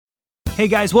Hey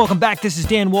guys, welcome back. This is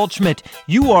Dan Waldschmidt.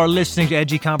 You are listening to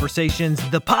Edgy Conversations,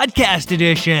 the podcast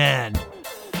edition.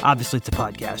 Obviously, it's a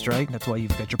podcast, right? That's why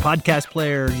you've got your podcast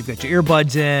player, you've got your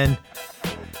earbuds in,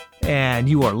 and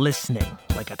you are listening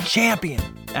like a champion.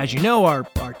 As you know, our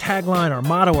tagline, our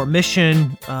motto, our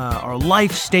mission, our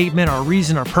life statement, our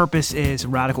reason, our purpose is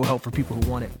radical help for people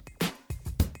who want it.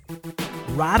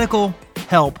 Radical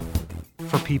help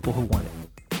for people who want it.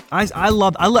 I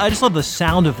just love the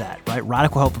sound of that, right?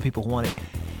 Radical help for people who want it.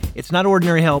 It's not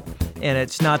ordinary help, and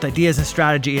it's not ideas and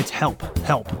strategy. It's help.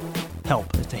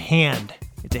 It's a hand.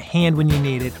 It's a hand when you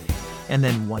need it, and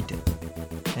then want it.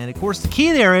 And of course, the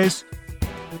key there is,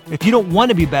 if you don't want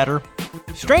to be better,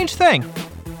 strange thing,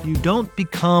 you don't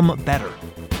become better.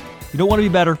 You don't want to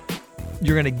be better,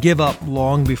 you're going to give up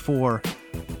long before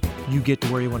you get to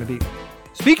where you want to be.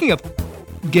 Speaking of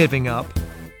giving up,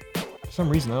 for some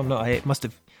reason, I don't know, I must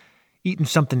have eaten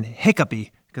something hiccupy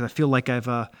because I feel like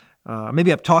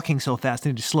maybe I'm talking so fast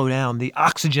I need to slow down. The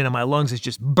oxygen in my lungs is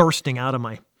just bursting out of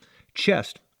my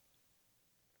chest.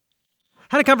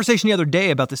 I had a conversation the other day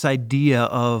about this idea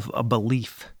of a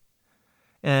belief.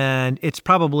 And it's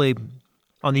probably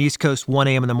on the East Coast, 1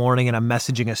 a.m. in the morning, and I'm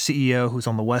messaging a CEO who's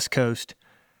on the West Coast.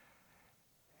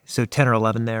 So 10 or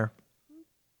 11 there.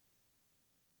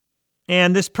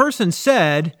 And this person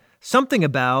said something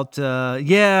about, I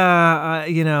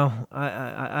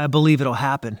believe it'll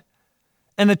happen.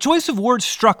 And the choice of words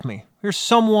struck me. Here's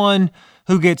someone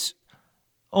who gets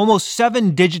almost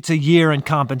 7 digits a year in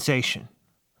compensation.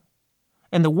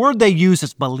 And the word they use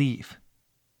is believe.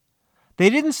 They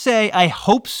didn't say, I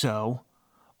hope so,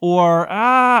 or,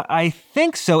 I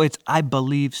think so. It's, I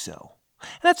believe so.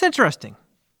 And that's interesting.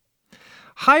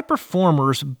 High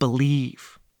performers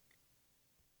believe.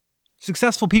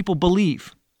 Successful people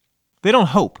believe. They don't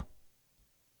hope.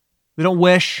 They don't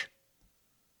wish.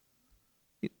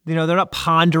 They're not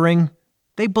pondering.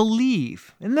 They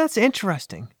believe. And that's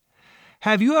interesting.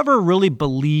 Have you ever really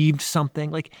believed something?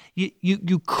 Like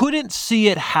you couldn't see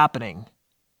it happening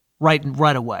right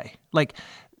away. Like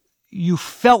you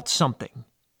felt something.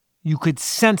 You could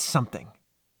sense something.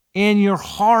 In your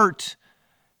heart,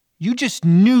 you just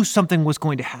knew something was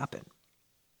going to happen.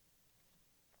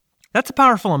 That's a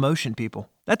powerful emotion, people.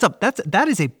 That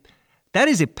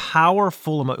is a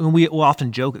powerful emotion. And we will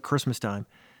often joke at Christmas time,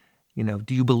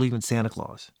 do you believe in Santa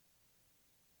Claus?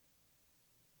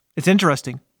 It's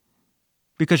interesting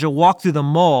because you'll walk through the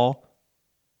mall,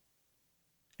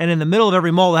 and in the middle of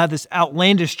every mall, they'll have this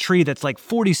outlandish tree that's like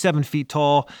 47 feet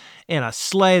tall, and a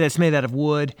sleigh that's made out of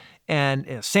wood, and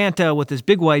a Santa with this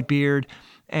big white beard,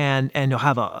 and you'll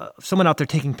have someone out there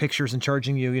taking pictures and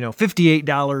charging you,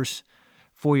 $58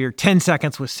 for your 10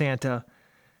 seconds with Santa.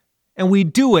 And we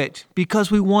do it because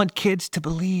we want kids to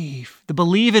believe. To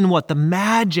believe in what? The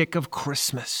magic of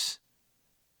Christmas.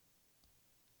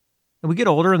 And we get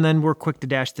older, and then we're quick to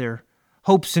dash their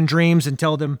hopes and dreams and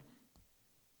tell them,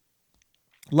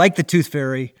 like the Tooth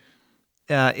Fairy,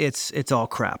 it's all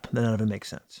crap. None of it makes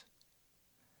sense.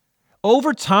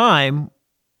 Over time,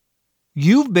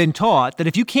 you've been taught that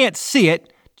if you can't see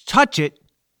it, touch it,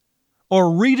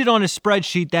 or read it on a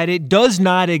spreadsheet, that it does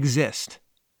not exist.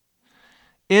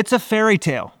 It's a fairy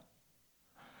tale.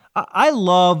 I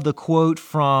love the quote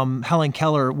from Helen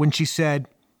Keller when she said,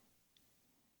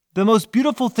 the most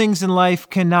beautiful things in life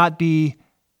cannot be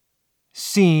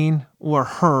seen or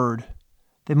heard.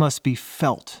 They must be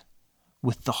felt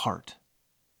with the heart.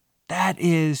 That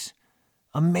is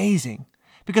amazing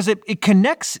because it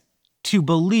connects to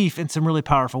belief in some really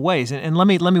powerful ways. And let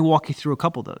me walk you through a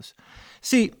couple of those.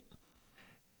 See,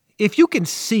 if you can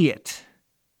see it,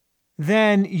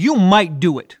 then you might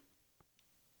do it.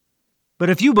 But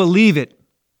if you believe it,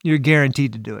 you're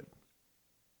guaranteed to do it.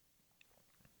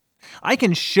 I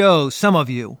can show some of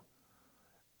you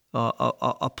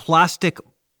a plastic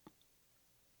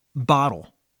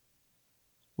bottle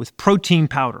with protein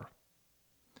powder.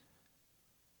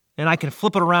 And I can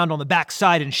flip it around on the back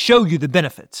side and show you the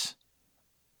benefits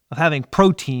of having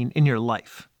protein in your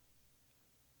life.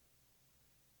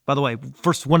 By the way,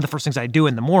 one of the first things I do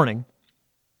in the morning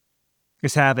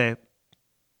is have a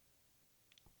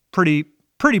pretty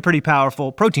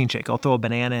powerful protein shake. I'll throw a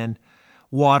banana in,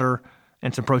 water,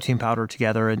 and some protein powder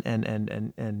together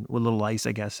and with a little ice,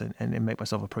 I guess, and make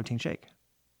myself a protein shake.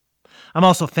 I'm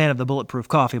also a fan of the Bulletproof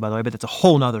coffee, by the way, but that's a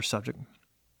whole nother subject.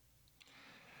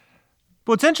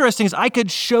 But what's interesting is I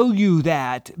could show you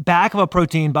that back of a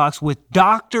protein box with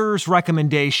doctors'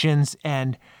 recommendations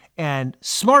and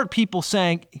smart people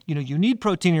saying, you need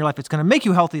protein in your life. It's going to make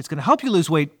you healthy. It's going to help you lose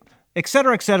weight, et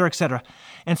cetera, et cetera, et cetera.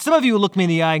 And some of you will look me in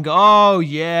the eye and go, oh,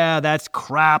 yeah, that's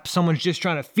crap. Someone's just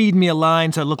trying to feed me a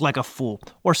line so I look like a fool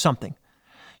or something.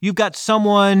 you've got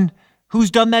someone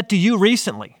who's done that to you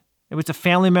recently. If it's a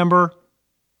family member,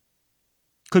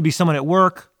 could be someone at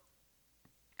work.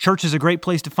 Church is a great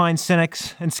place to find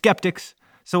cynics and skeptics.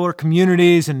 So are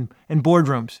communities and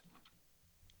boardrooms.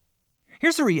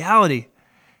 Here's the reality.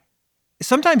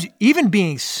 Sometimes even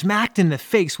being smacked in the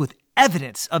face with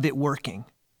evidence of it working,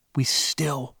 we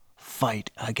still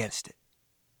fight against it.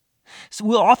 So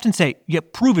we'll often say, yeah,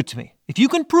 prove it to me. If you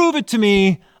can prove it to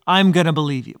me, I'm going to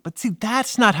believe you. But see,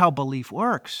 that's not how belief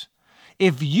works.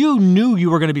 If you knew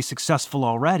you were going to be successful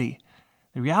already,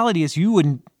 the reality is you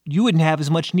wouldn't have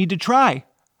as much need to try.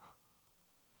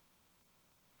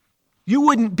 You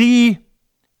wouldn't be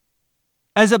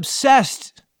as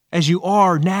obsessed as you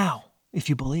are now if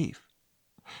you believe.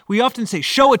 We often say,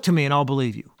 show it to me and I'll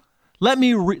believe you. Let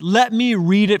me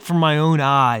read it from my own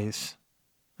eyes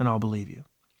and I'll believe you.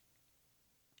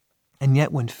 And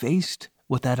yet when faced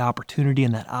with that opportunity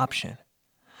and that option,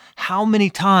 how many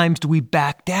times do we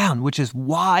back down? Which is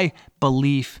why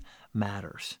belief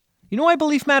matters. You know why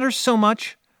belief matters so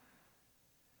much?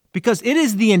 Because it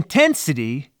is the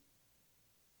intensity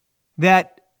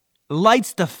that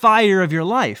lights the fire of your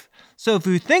life. So if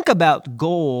you think about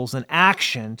goals and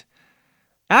action's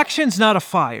not a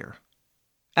fire.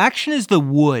 Action is the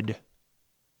wood.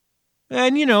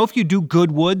 And, if you do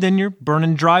good wood, then you're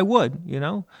burning dry wood, If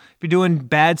you're doing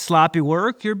bad, sloppy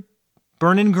work, you're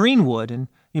burning green wood. And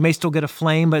you may still get a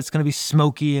flame, but it's going to be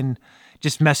smoky and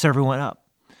just mess everyone up.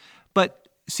 But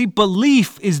see,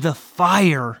 belief is the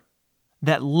fire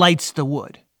that lights the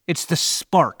wood. It's the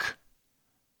spark.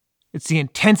 It's the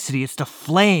intensity. It's the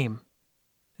flame.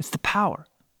 It's the power.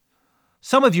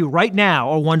 Some of you right now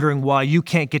are wondering why you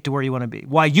can't get to where you want to be,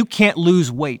 why you can't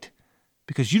lose weight,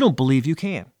 because you don't believe you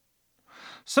can.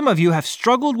 Some of you have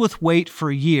struggled with weight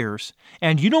for years,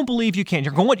 and you don't believe you can.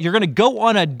 You're going to go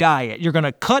on a diet. You're going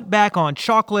to cut back on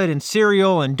chocolate and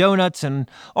cereal and donuts and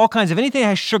all kinds of anything that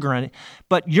has sugar in it,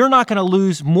 but you're not going to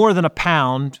lose more than a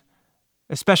pound,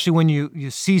 especially when you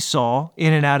seesaw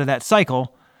in and out of that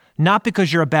cycle, not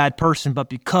because you're a bad person, but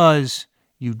because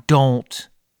you don't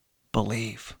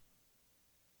believe.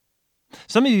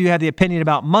 Some of you have the opinion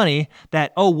about money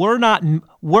that,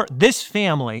 this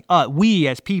family, we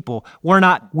as people,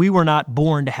 we were not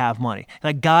born to have money.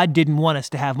 Like God didn't want us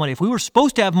to have money. If we were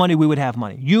supposed to have money, we would have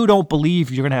money. You don't believe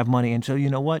you're going to have money. And so you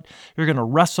know what? You're going to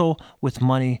wrestle with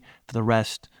money for the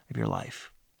rest of your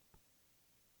life.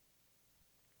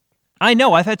 I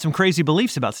know I've had some crazy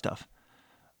beliefs about stuff.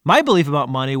 My belief about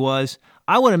money was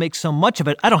I want to make so much of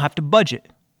it, I don't have to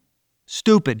budget.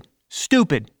 Stupid.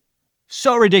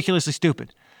 So ridiculously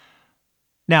stupid.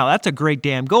 Now, that's a great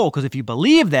damn goal because if you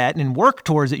believe that and work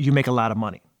towards it, you make a lot of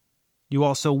money. You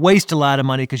also waste a lot of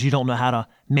money because you don't know how to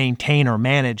maintain or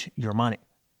manage your money.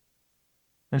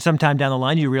 And sometime down the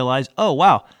line, you realize, oh,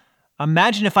 wow,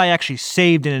 imagine if I actually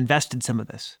saved and invested some of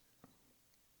this.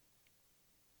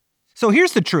 So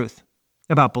here's the truth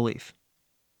about belief.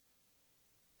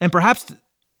 And perhaps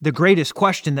the greatest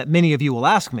question that many of you will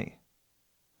ask me.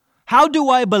 How do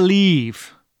I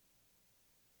believe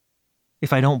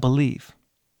if I don't believe?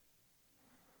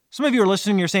 Some of you are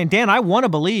listening, you're saying, Dan, I want to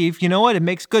believe. You know what? It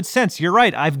makes good sense. You're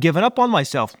right. I've given up on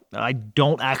myself. I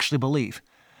don't actually believe,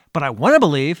 but I want to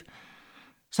believe.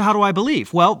 So how do I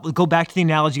believe? Well, go back to the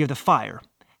analogy of the fire.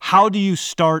 How do you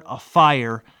start a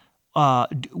fire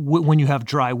when you have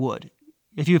dry wood?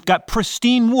 If you've got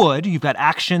pristine wood, you've got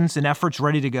actions and efforts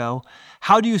ready to go,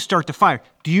 how do you start the fire?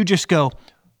 Do you just go,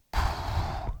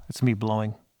 it's me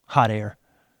blowing hot air?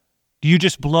 Do you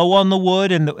just blow on the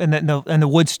wood and the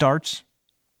wood starts?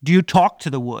 Do you talk to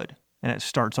the wood and it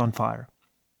starts on fire?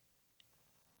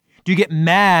 Do you get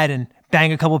mad and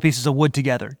bang a couple pieces of wood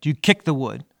together? Do you kick the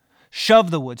wood,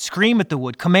 shove the wood, scream at the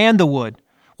wood, command the wood?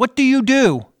 What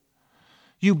do?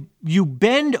 You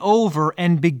bend over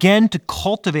and begin to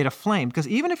cultivate a flame. Because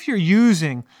even if you're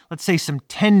using, let's say, some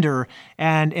tinder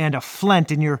and a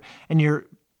flint and you're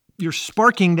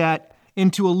sparking that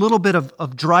into a little bit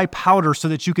of dry powder so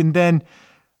that you can then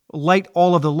light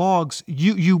all of the logs,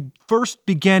 you first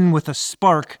begin with a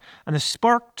spark, and the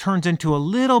spark turns into a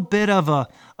little bit of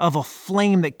a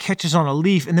flame that catches on a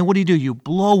leaf, and then what do? You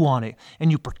blow on it, and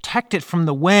you protect it from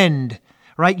the wind,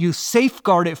 right? You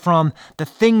safeguard it from the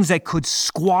things that could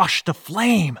squash the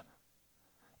flame.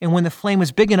 And when the flame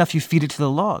is big enough, you feed it to the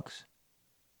logs.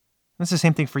 That's the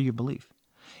same thing for your belief.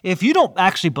 If you don't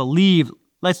actually believe,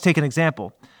 let's take an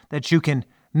example, that you can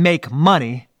make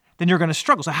money, then you're going to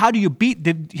struggle. So how do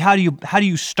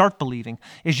you start believing?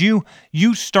 Is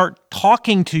you start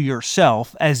talking to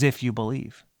yourself as if you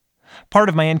believe. Part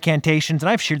of my incantations, and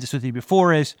I've shared this with you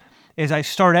before, is I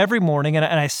start every morning, and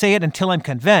I say it until I'm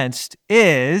convinced,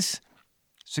 is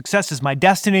Success is my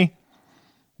destiny.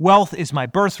 Wealth is my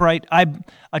birthright. I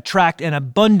attract an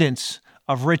abundance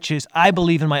of riches. I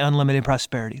believe in my unlimited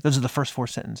prosperity. Those are the first 4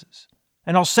 sentences.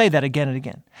 And I'll say that again and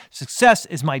again. Success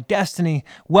is my destiny.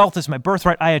 Wealth is my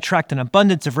birthright. I attract an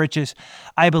abundance of riches.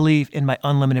 I believe in my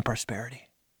unlimited prosperity.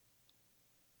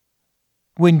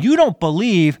 When you don't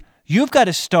believe, you've got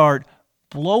to start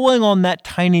blowing on that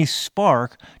tiny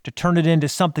spark to turn it into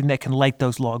something that can light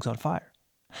those logs on fire.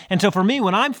 And so for me,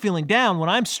 when I'm feeling down, when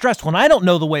I'm stressed, when I don't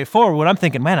know the way forward, when I'm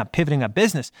thinking, man, I'm pivoting a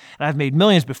business and I've made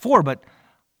millions before, but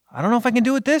I don't know if I can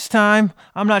do it this time.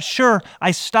 I'm not sure.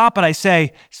 I stop and I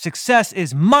say, success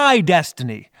is my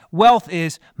destiny. Wealth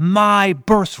is my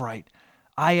birthright.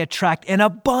 I attract an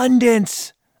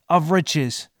abundance of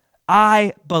riches.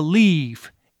 I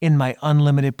believe in my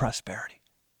unlimited prosperity.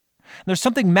 And there's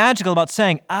something magical about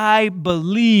saying, I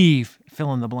believe,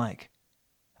 fill in the blank.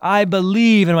 I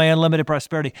believe in my unlimited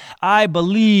prosperity. I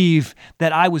believe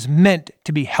that I was meant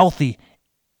to be healthy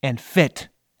and fit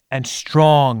and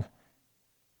strong,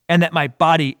 and that my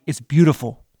body is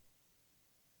beautiful.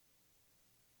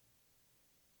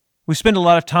 We spend a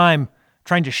lot of time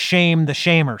trying to shame the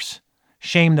shamers,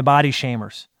 shame the body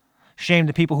shamers, shame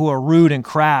the people who are rude and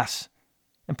crass,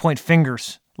 and point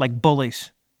fingers like bullies.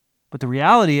 But the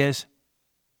reality is,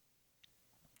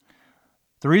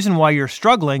 the reason why you're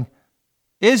struggling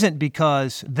isn't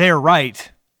because they're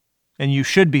right and you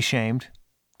should be shamed,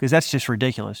 because that's just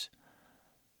ridiculous.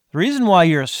 The reason why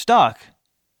you're stuck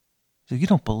is you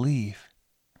don't believe.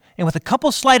 And with a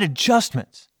couple slight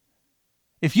adjustments,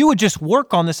 if you would just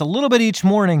work on this a little bit each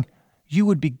morning, you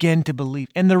would begin to believe.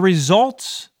 And the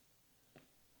results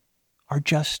are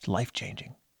just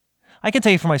life-changing. I can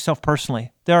tell you for myself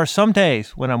personally, there are some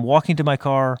days when I'm walking to my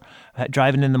car,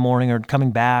 driving in the morning or coming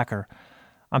back, or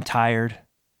I'm tired.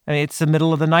 I mean, it's the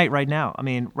middle of the night right now.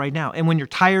 And when you're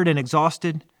tired and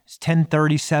exhausted, it's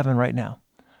 10:37 right now.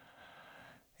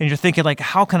 And you're thinking like,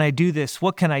 how can I do this?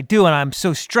 What can I do? And I'm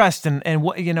so stressed and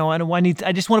what,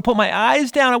 I just want to put my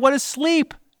eyes down. I want to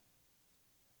sleep.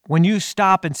 When you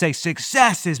stop and say,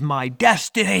 success is my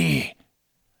destiny,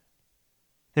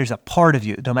 there's a part of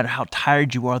you, no matter how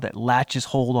tired you are, that latches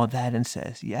hold on that and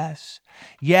says, yes,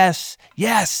 yes,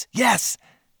 yes, yes,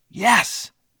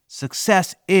 yes.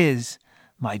 Success is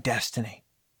my destiny.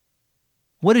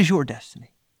 What is your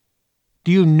destiny?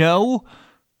 Do you know?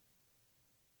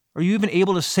 Are you even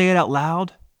able to say it out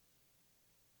loud?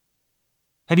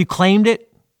 Have you claimed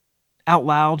it out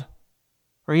loud?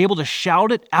 Are you able to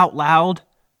shout it out loud?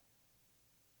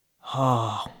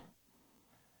 Oh.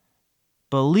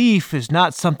 Belief is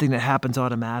not something that happens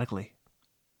automatically.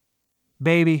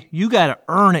 Baby, you got to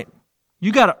earn it.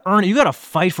 You got to earn it. You got to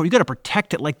fight for it. You got to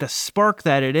protect it like the spark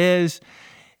that it is.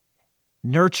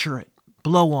 Nurture it,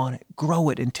 blow on it, grow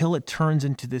it until it turns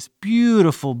into this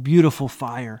beautiful, beautiful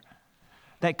fire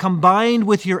that, combined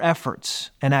with your efforts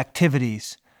and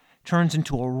activities, turns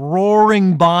into a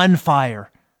roaring bonfire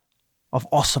of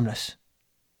awesomeness.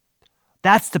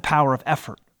 That's the power of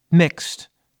effort, mixed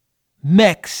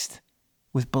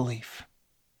with belief.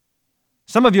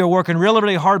 Some of you are working really,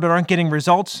 really hard but aren't getting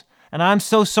results, and I'm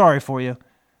so sorry for you.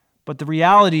 But the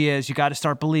reality is you got to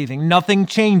start believing. Nothing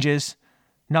changes.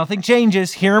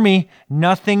 Hear me.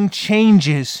 Nothing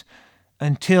changes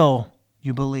until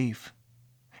you believe.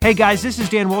 Hey guys, this is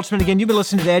Dan Waltzman again. You've been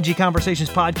listening to the Edgy Conversations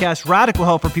podcast, radical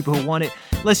help for people who want it.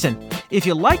 Listen, if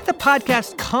you like the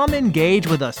podcast, come engage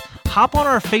with us. Hop on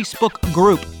our Facebook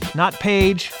group, not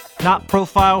page, not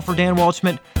profile for Dan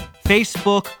Waltzman,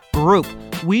 Facebook group.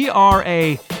 We are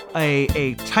a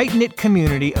tight-knit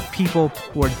community of people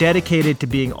who are dedicated to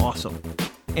being awesome.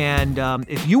 And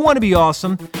if you want to be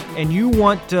awesome and you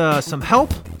want some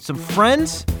help, some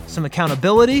friends, some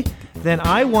accountability, then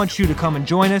I want you to come and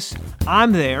join us.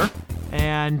 I'm there,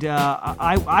 and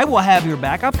I will have your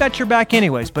back. I've got your back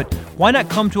anyways, but why not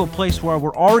come to a place where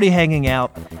we're already hanging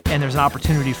out and there's an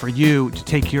opportunity for you to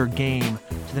take your game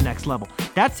to the next level.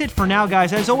 That's it for now,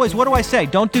 guys. As always, what do I say?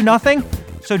 Don't do nothing,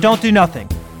 so don't do nothing.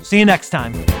 See you next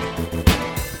time.